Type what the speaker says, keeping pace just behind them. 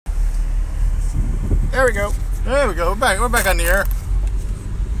There we go. There we go. We're back on the air.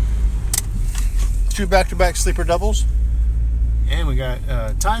 2 back-to-back sleeper doubles. And we got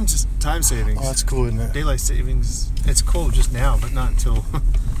time savings. Oh, that's cool, isn't it? Daylight savings. It's cool just now, but not until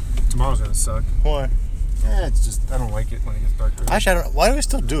tomorrow's gonna suck. Why? Yeah, it's just I don't like it when it gets dark. Actually, I don't. Why do we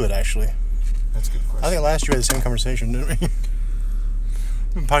still do it? Actually, that's a good question. I think last year we had the same conversation, didn't we?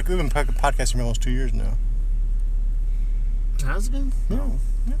 We've been podcasting for almost 2 years now. Has it been? No.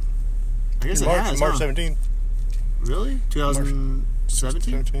 Yeah. I guess March 17th. Really? 2017?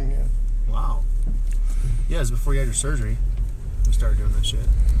 17, yeah. Wow. Yeah, it's before you had your surgery. We started doing that shit.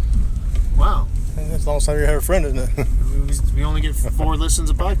 Wow. That's the longest time you had a friend, isn't it? We only get 4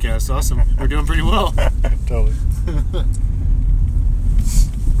 listens a podcast. Awesome. We're doing pretty well. Totally.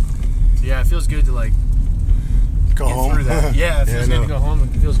 Yeah, it feels good to like go get home. Through that. Yeah, it feels good to go home.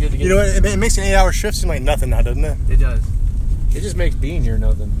 It feels good to get. You know what? It makes an 8-hour shift seem like nothing now, doesn't it? It does. It just makes being here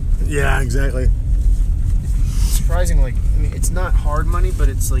nothing. Yeah, exactly. Surprising, like I mean, it's not hard money, but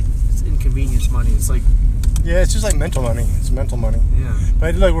it's like it's inconvenience money. It's like it's just like mental money. It's mental money. Yeah.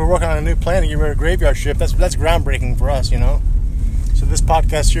 But look, we're working on a new plan to get rid of graveyard shift. That's groundbreaking for us, you know. So this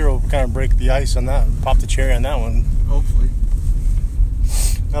podcast here will kind of break the ice on that, pop the cherry on that one. Hopefully.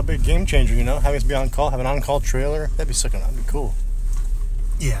 That'll be a game changer, you know. Having us be on call, have an on-call trailer. That'd be sick. That'd be cool.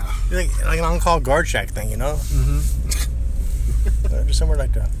 Yeah. Like an on-call guard shack thing, you know. Just somewhere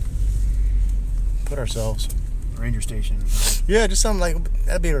like to put ourselves. Ranger station. Yeah, just something like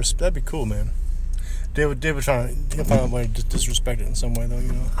that'd be cool, man. David was trying to find a way to disrespect it in some way, though,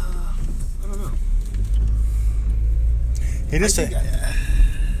 you know. I don't know. He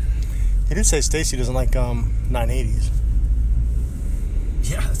did say Stacy doesn't like 980s.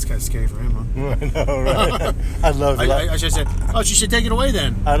 Yeah, that's kind of scary for him, huh? I know, right? I'd love that. I should have said, she should take it away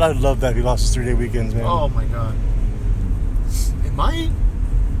then. I'd love that if he lost his 3-day weekends, man. Oh my god. It might.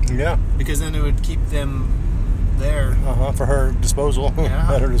 Yeah. Because then it would keep them there. For her disposal.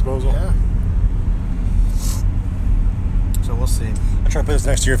 Yeah. At her disposal. Yeah. So we'll see. I try to put this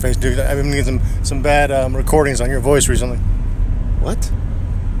next to your face, dude. I've been getting some bad recordings on your voice recently. What?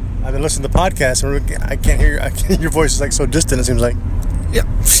 I've been listening to podcasts and I can't hear your voice is like so distant, it seems like. Yep.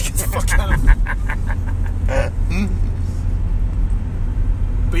 Get the fuck out of here.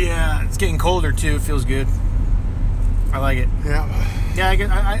 But yeah, it's getting colder too. It feels good. I like it. Yeah. Yeah,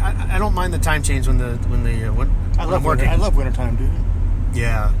 I don't mind the time change when I'm working. I love wintertime, dude.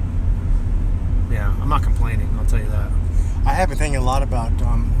 Yeah. Yeah, I'm not complaining. I'll tell you that. I have been thinking a lot about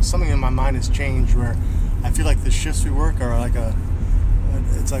something in my mind has changed where I feel like the shifts we work are like a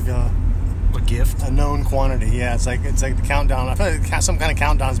gift, a known quantity. Yeah, it's like the countdown. I feel like some kind of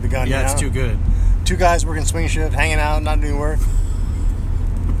countdown's begun. Yeah, you know? It's too good. 2 guys working swing shift, hanging out, not doing work.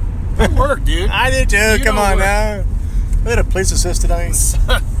 Good work, dude. I do too. You Come on work. now. We had a police assist tonight.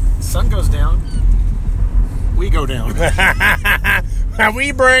 Sun goes down. We go down.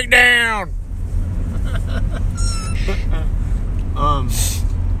 We break down.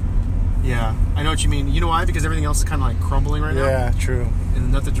 Yeah, I know what you mean. You know why? Because everything else is kind of like crumbling right now. Yeah, true.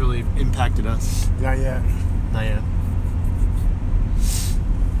 And nothing's really impacted us. Not yet. Not yet.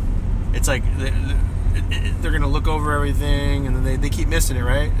 It's like they're going to look over everything, and then they keep missing it,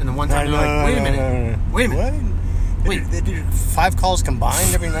 right? And then one time they're like, wait a minute. Wait a minute. What? Wait. They do 5 calls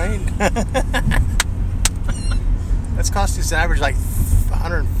combined every night? That's cost us average like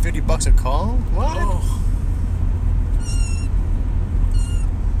 $150 a call? What? Oh.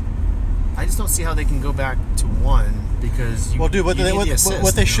 I just don't see how they can go back to 1 because what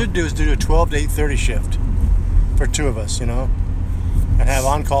they should do is do a 12 to 8:30 shift for 2 of us, you know, and have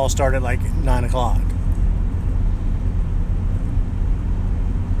on call start at like 9 o'clock.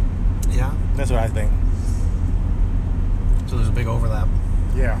 Yeah, that's what I think. So there's a big overlap.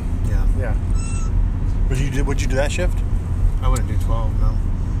 Yeah. Would you do that shift? I wouldn't do 12. No,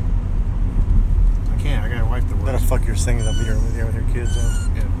 I can't. I got a wife to work. That'll fuck your things up here with your kids.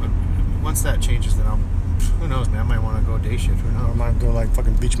 Yeah. Once that changes, then who knows, man? I might want to go day shift. Who knows? Or I might go like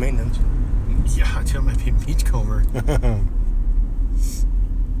fucking beach maintenance. Yeah, I might be a beachcomber.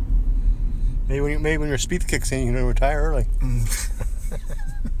 Maybe when your speed kicks in, you can retire early.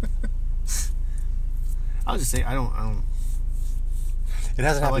 I'll just say I don't. It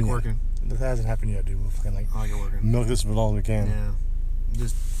hasn't happened yet. Working. It hasn't happened yet, dude. We'll fucking I like working. Milk this for all we can. Yeah.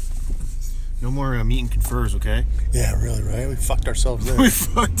 Just no more meet and confers, okay? Yeah, really, right? We fucked ourselves there. We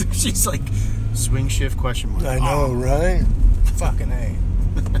fucked. She's like swing shift question mark. I know, right? Fucking A.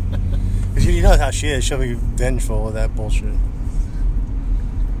 Because you know how she is. She'll be vengeful with that bullshit.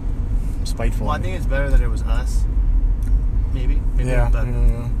 Spiteful. Well, I think it's better that it was us. Maybe yeah. Better.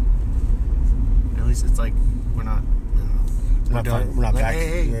 Yeah. At least it's like we're not. We're not back.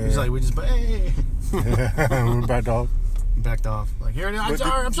 Hey. Yeah. It's like we just. Hey. We backed off. Backed off. Like, here it is. But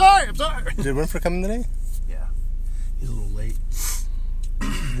I'm sorry. Did Winfrey come in today? Yeah. He's a little late.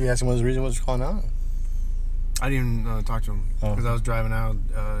 Did you ask him what the reason was for calling out? I didn't even talk to him because I was driving out.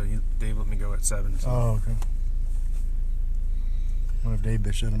 Dave let me go at 7. So. Oh, okay. What if Dave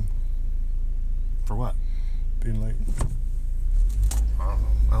bitched at him? For what? Being late. I don't know.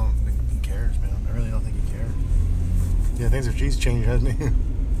 I don't think he cares, man. I really don't think he cares. Yeah, things have changed, hasn't he?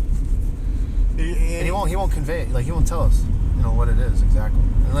 And he won't convey, like, he won't tell us, you know, what it is exactly,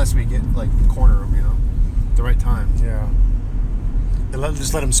 unless we get, like, corner him, you know, at the right time. Yeah.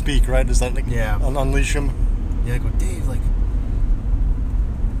 Just let him speak, right? Just let, like, unleash him. Yeah, I go, Dave, like,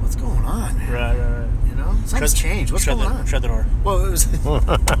 what's going on, man? Right. You know, something's changed. What's going on? Shut the door. Well, it was, it was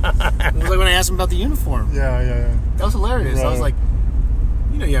like when I asked him about the uniform. Yeah. That was hilarious. Right. I was like,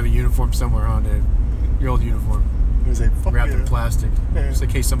 you know, you have a uniform somewhere, huh, Dave? Your old uniform. He was like, fuck wrapped you. in plastic, just in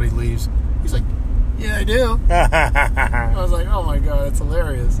case somebody leaves. He's like, yeah, I do. I was like, oh my god, that's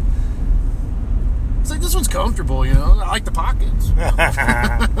hilarious. It's like, this one's comfortable, you know. I like the pockets.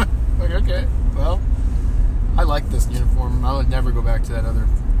 Like, okay, well, I like this uniform. I would never go back to that other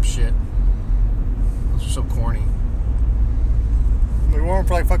shit. Those are so corny. We wore them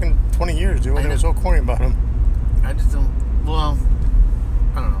for like fucking 20 years, dude. What was so corny about them? I just don't. Well,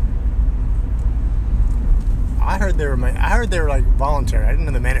 I don't know. I heard they were like voluntary. I didn't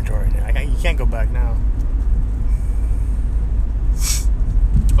know the mandatory. You can't go back now.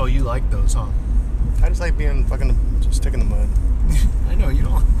 Oh, you like those, huh? I just like being fucking stick in the mud. I know you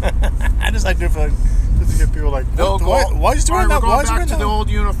don't. I just like doing it just to get people like, why are you doing that? Why back to the old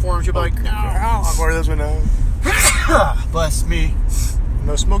uniforms? You'll be like, no. I'll wear those one now. Bless me.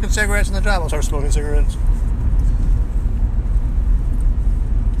 No smoking cigarettes in the job. I'll start smoking cigarettes.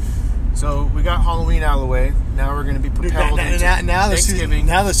 So we got Halloween out of the way. Now we're going to be propelled into Thanksgiving.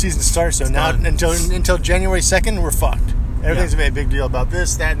 Now the season starts. So now until January 2nd, we're fucked. Everything's a big deal about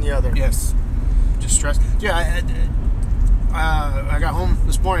this, that, and the other. Yes. Just stress. Yeah, I got home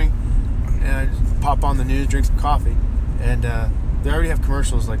this morning and I just pop on the news, drink some coffee, and they already have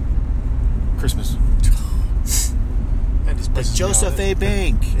commercials like Christmas. Like Joseph A.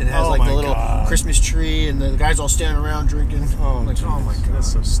 Bank. It has like the little Christmas tree and the guys all standing around drinking. Oh my god.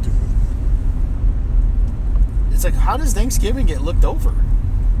 That's so stupid. It's like, how does Thanksgiving get looked over?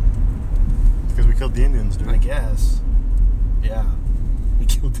 Because we killed the Indians, dude. I guess. Yeah. We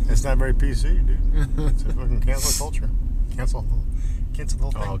killed them. It's not very PC, dude. It's a fucking cancel culture. Cancel the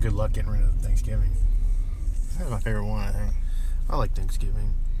whole thing. Oh, good luck getting rid of Thanksgiving. That's my favorite one, I think. I like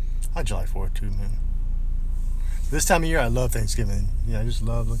Thanksgiving. I like July 4th too, man. This time of year, I love Thanksgiving. Yeah, I just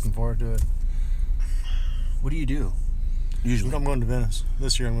love looking forward to it. What do you do? Usually. I'm going to Venice.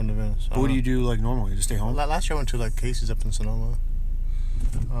 This year I'm going to Venice. What do you do like normally? Just stay home? Last year I went to like Casey's up in Sonoma.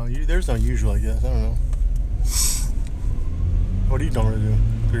 There's no usual, I guess. I don't know. What do you normally do?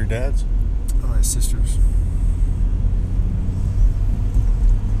 For your dad's? Oh, my sister's.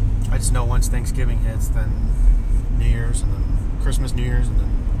 I just know once Thanksgiving hits, then New Year's, and then Christmas, New Year's, and then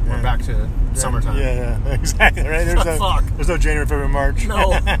we're back to summertime. Yeah, exactly. Right? There's no January, February, March.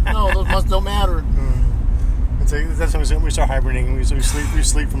 No, those months don't matter. That's when we start hibernating. We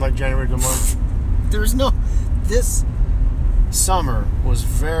sleep from like January to March. This summer was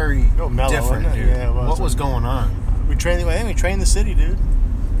very different, dude. Yeah, what was going on? We trained the city, dude.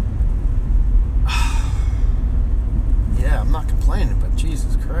 Yeah, I'm not complaining, but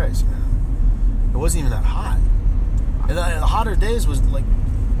Jesus Christ, man. It wasn't even that hot. And the hotter days was like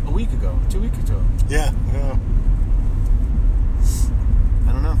a week ago, 2 weeks ago. Yeah.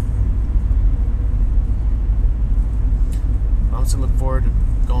 I don't know. I'm just looking forward to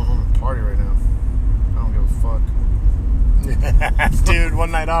going home and party right now. I don't give a fuck. Dude,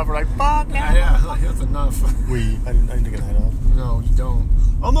 one night off, we're like, fuck yeah. Yeah, that's enough. I didn't take a night off. No, you don't.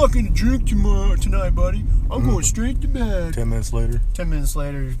 I'm not going to drink tonight, buddy. I'm going straight to bed. 10 minutes later. 10 minutes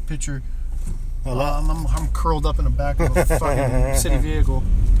later, picture. I'm curled up in the back of a fucking city vehicle.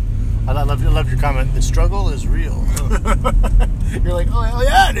 I love your comment. The struggle is real. You're like, oh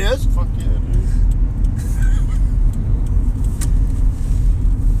yeah, it is. Fuck yeah, dude.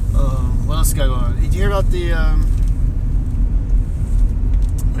 What else got going on? Did you hear about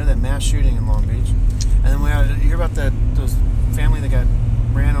that mass shooting in Long Beach? And then did you hear about those family that got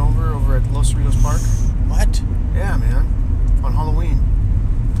ran over at Los Cerritos Park? What? Yeah, man. On Halloween.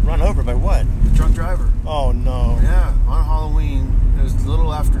 Run over by what? The drunk driver. Oh no. Yeah, on Halloween. It was a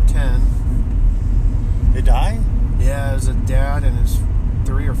little after 10. They died? Yeah, it was a dad and his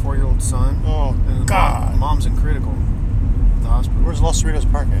 3 or 4 year old son. Oh, and God. Mom's in critical. The hospital. Where's Los Cerritos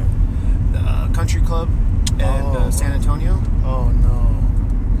Park at? Country Club and San Antonio. Oh no.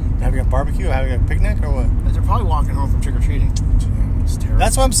 Having a barbecue, having a picnic, or what? They're probably walking home from trick-or-treating. It's terrible.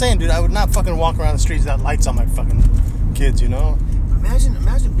 That's what I'm saying, dude. I would not fucking walk around the streets without lights on my fucking kids, you know?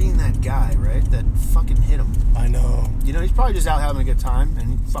 Imagine being that guy, right? That fucking hit him. I know. You know, he's probably just out having a good time, and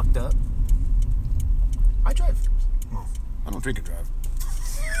he fucked up. I drive. Well, I don't drink and drive.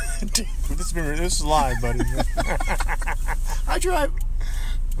 Dude, this is live, buddy. I drive.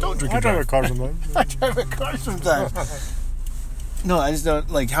 Don't drink I and drive drive. a car sometimes. I drive a car sometimes. No, I just don't,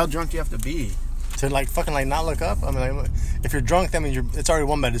 like, how drunk do you have to be? To, like, fucking, like, not look up? I mean, like, if you're drunk, that means it's already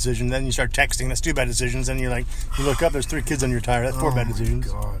one bad decision. Then you start texting. That's two bad decisions. Then you're like, you look up, there's 3 kids on your tire. That's 4 bad decisions.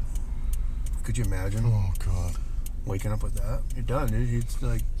 Oh, my God. Could you imagine? Oh, God. Waking up with that? You're done, dude. It's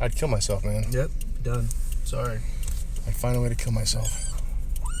like... I'd kill myself, man. Yep, done. Sorry. I'd find a way to kill myself.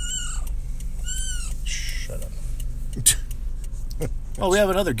 Shut up. Oh, we have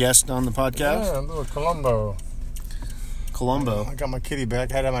another guest on the podcast. Yeah, little Columbo. Columbo. I got my kitty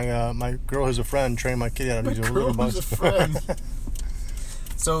back. I had my girl who's a friend train my kitty how to use a little bus. A friend.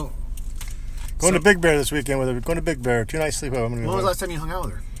 So, going to Big Bear this weekend with her. Going to Big Bear. 2 nights sleepover. When was the last time you hung out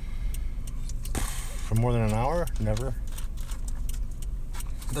with her? For more than an hour? Never.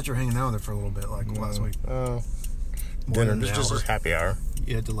 I thought you were hanging out with her for a little bit, like last week. Dinner. than an Just hour. happy hour.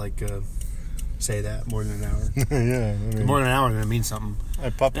 You had to say that more than an hour. Yeah. I mean, More than an hour, then it means something.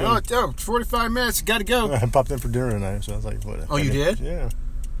 I popped in. Oh, 45 minutes. Got to go. I popped in for dinner tonight, so I was like, what? Oh, you did? Yeah.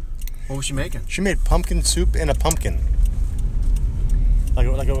 What was she making? She made pumpkin soup in a pumpkin. Like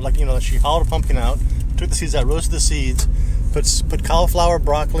you know, she hollowed a pumpkin out, took the seeds out, roasted the seeds, put cauliflower,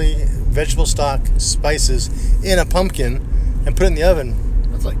 broccoli, vegetable stock, spices in a pumpkin, and put it in the oven.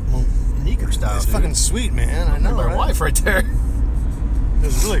 That's like Neeker style. It's fucking sweet, man. I know. My right? wife right there. It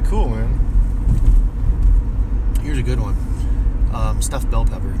was really cool, man. Here's a good one. Stuffed bell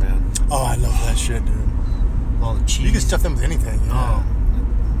peppers, man. Oh, I love that shit, dude. All the cheese. You can stuff them with anything. Yeah.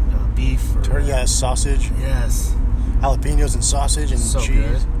 Oh, beef. Or, yeah, sausage. Yes. Jalapenos and sausage and So cheese.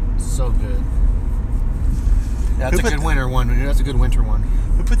 good. So good. That's a good winter one. That's a good winter one.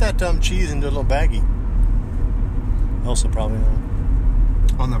 Who put that cheese into a little baggie? Elsa probably know.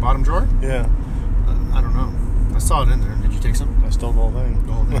 On the bottom drawer? Yeah. I don't know. I saw it in there. Did you take some? I stole the whole thing.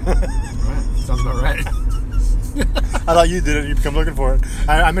 The whole thing. Right. Sounds about right. I thought you did it. You come looking for it.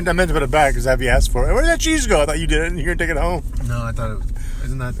 I meant to put it back because Abby asked for it. Where did that cheese go? I thought you did it and you're going to take it home. No, I thought it was...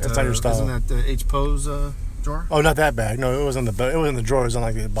 Isn't that... That's not your style. Isn't that H. Poe's drawer? Oh, not that bag. No, it was in the drawer. It was on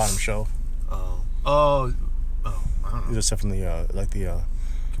like the bottom shelf. Oh, I don't know. Just stuff from the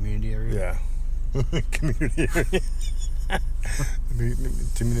Community area? Yeah. Community area.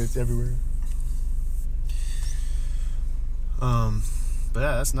 2 minutes everywhere. But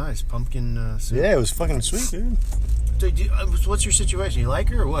yeah, that's nice. Pumpkin soup. Yeah, it was fucking sweet, dude. Dude, what's your situation? You like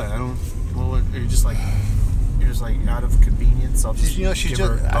her or what? I don't... Well, what, you're just like out of convenience. I'll just she's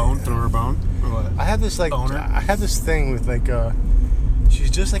throw her a bone, or what? I have this Boner? I have this thing with she's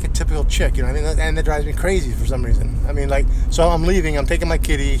just like a typical chick, you know. I mean, and that drives me crazy for some reason. I mean, so I'm leaving. I'm taking my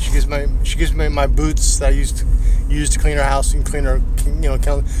kitty. She gives me my boots that I used to clean her house and clean her. You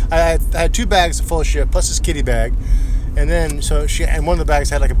know, I had 2 bags full of shit plus this kitty bag, and then and one of the bags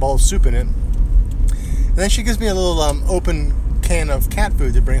had like a bowl of soup in it. And then she gives me a little open can of cat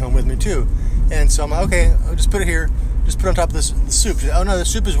food to bring home with me too. And so I'm like, okay, I'll just put it here. Just put it on top of the soup. She's like, oh no, the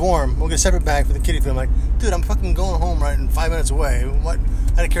soup is warm. We'll get a separate bag for the kitty food. I'm like, dude, I'm fucking going home right in 5 minutes away. What?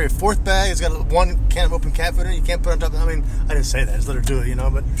 I had to carry a 4th bag. It's got 1 can of open cat food in it. You can't put it on top of it. I mean, I didn't say that. I just let her do it, you know.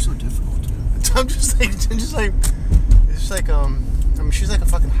 But You're so difficult, dude. I'm just like, I mean, she's like a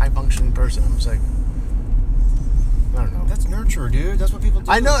fucking high functioning person. I'm just like, I don't know. That's nurture, dude. That's what people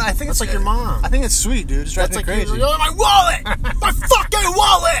do. I know. I think that's it's like your mom. I think it's sweet, dude. It's driving me crazy. Oh, my wallet! My fucking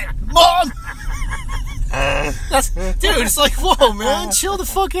wallet! Mom! Dude, it's like, whoa, man. Chill the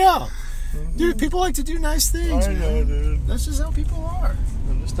fuck out. Dude, people like to do nice things, I know, man. dude. That's just how people are.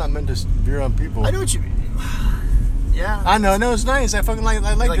 I'm just not meant to veer on people. I know what you mean. Yeah. I know. No, it's nice. I fucking like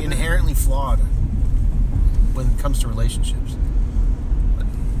Like it. inherently flawed when it comes to relationships.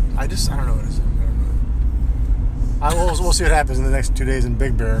 I don't know what it is. I don't know. We'll see what happens in the next 2 days in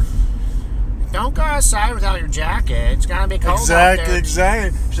Big Bear. Don't go outside without your jacket. It's gonna be cold out there.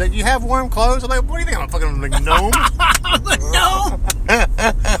 Exactly. She's like, you have warm clothes? I'm like, what do you think? I'm a fucking like, gnome? I'm like, no.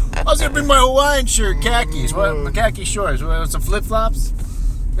 I was gonna bring my Hawaiian shirt, khakis. What? My khaki shorts. What, some flip flops?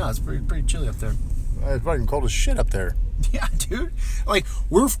 No, it's pretty chilly up there. It's fucking cold as shit up there. Yeah, dude. Like,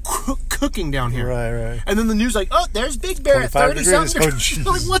 we're cooking down here. Right. And then the news like, oh, there's Big Bear at 30-something. Oh, I'm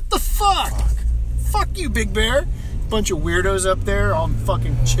like, what the fuck? Fuck you, Big Bear. Bunch of weirdos up there, all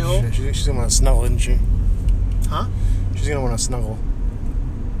fucking chill. She's gonna want to snuggle, isn't she? Huh? She's gonna want to snuggle.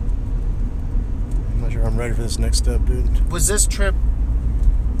 I'm not sure I'm ready for this next step, dude. Was this trip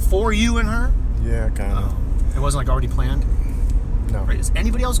for you and her? Yeah, kind of. It wasn't like already planned? No. Right. Is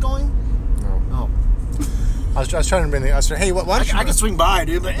anybody else going? No. Oh. I was trying to bring the... I said, hey, why don't you... I can swing by,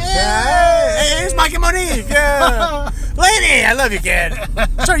 dude. But, Hey, here's Mike and Monique. Yeah. Lady, I love you, kid.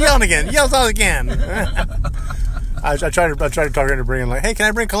 Start yelling again. Yell out again. I tried to talk her into bringing, like, hey, can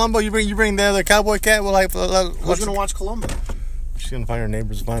I bring Columbo? You bring the other cowboy cat? Well, like, who's going to watch Columbo? She's going to find her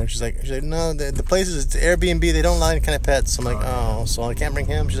neighbors fine. She's like, no, the places, it's Airbnb, they don't allow any kind of pets. I'm like, oh, so I can't bring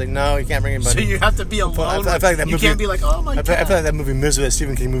him? She's like, no, you can't bring anybody. So you have to be alone. I feel like that you movie, can't be like, oh my God. I feel like that movie Misery, that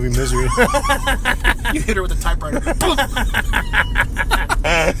Stephen King movie Misery. You hit her with a typewriter.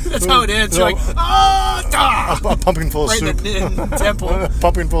 That's how it ends. You're like, oh, a pumpkin full of soup. Right in the temple. A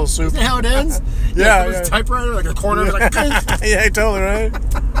pumpkin full of soup. Isn't that how it ends? Yeah. With a typewriter, like a corner, like, yeah, totally, right?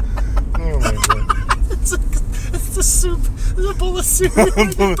 Oh my God. It's the soup. There's a bowl of soup.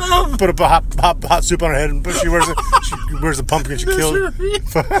 Put a hot soup on her head, and she wears the pumpkin. She kills her.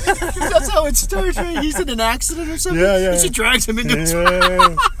 That's how it starts, right? He's in an accident or something. Yeah. And she drags him into his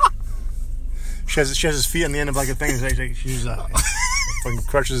She has his feet on the end of like a thing. She's fucking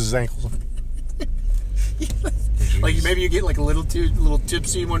crushes his ankles. Like maybe you get like a little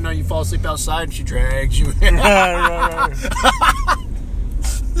tipsy one night. You fall asleep outside, and she drags you. Right.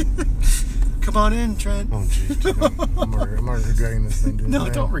 Come on in, Trent. Oh, jeez. I'm already regretting this thing. No,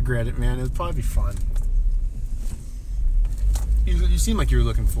 don't regret it, man. It'll probably be fun. You seem like you were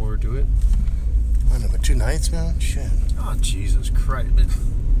looking forward to it. I know, but 2 nights, man? Shit. Oh, Jesus Christ.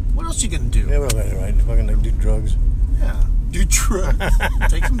 What else are you going to do? Yeah, well, right. Fucking like, do drugs. Yeah. Do drugs.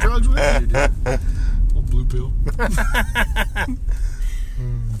 Take some drugs with you, dude. Little blue pill.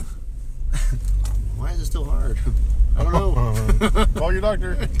 Why is it still hard? I don't know. Call your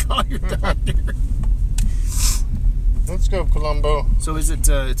doctor. Call your doctor. Let's go, Columbo. So is it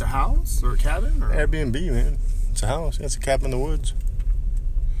it's a house or a cabin? Or? Airbnb, man. It's a house. Yeah, it's a cabin in the woods.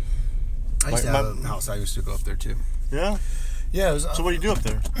 I used to have a house. I used to go up there too. Yeah? Yeah. It was, so what do you do up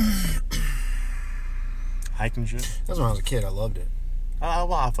there? Hiking shit? That's when I was a kid. I loved it.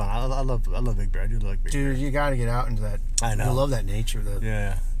 Well, I have fun. I love Big Bear. I do like Big Bear. Dude, you got to get out into that. I know. You love that nature.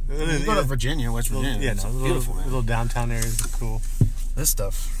 Yeah. You go to Virginia, West Virginia. Yeah, it's beautiful, man. Little downtown areas are cool. This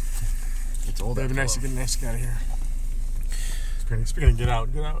stuff. It's old. It'd be nice to get out of here. Speaking of get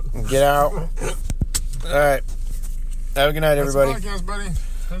out. Get out. All right. Have a good night, everybody. That's the podcast, buddy.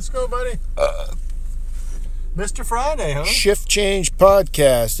 Let's go, buddy. Mr. Friday, huh? Shift Change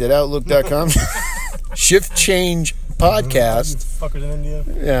Podcast at Outlook.com. Shift Change Podcast. Fuckers in India.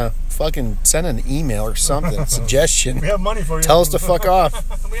 Yeah. Fucking send an email or something. Suggestion. We have money for you. Tell us to fuck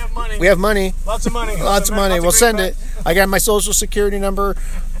off. We have money. We have money. Lots of money. Lots of money. We'll send it. I got my social security number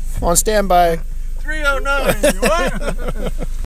on standby. 309. What?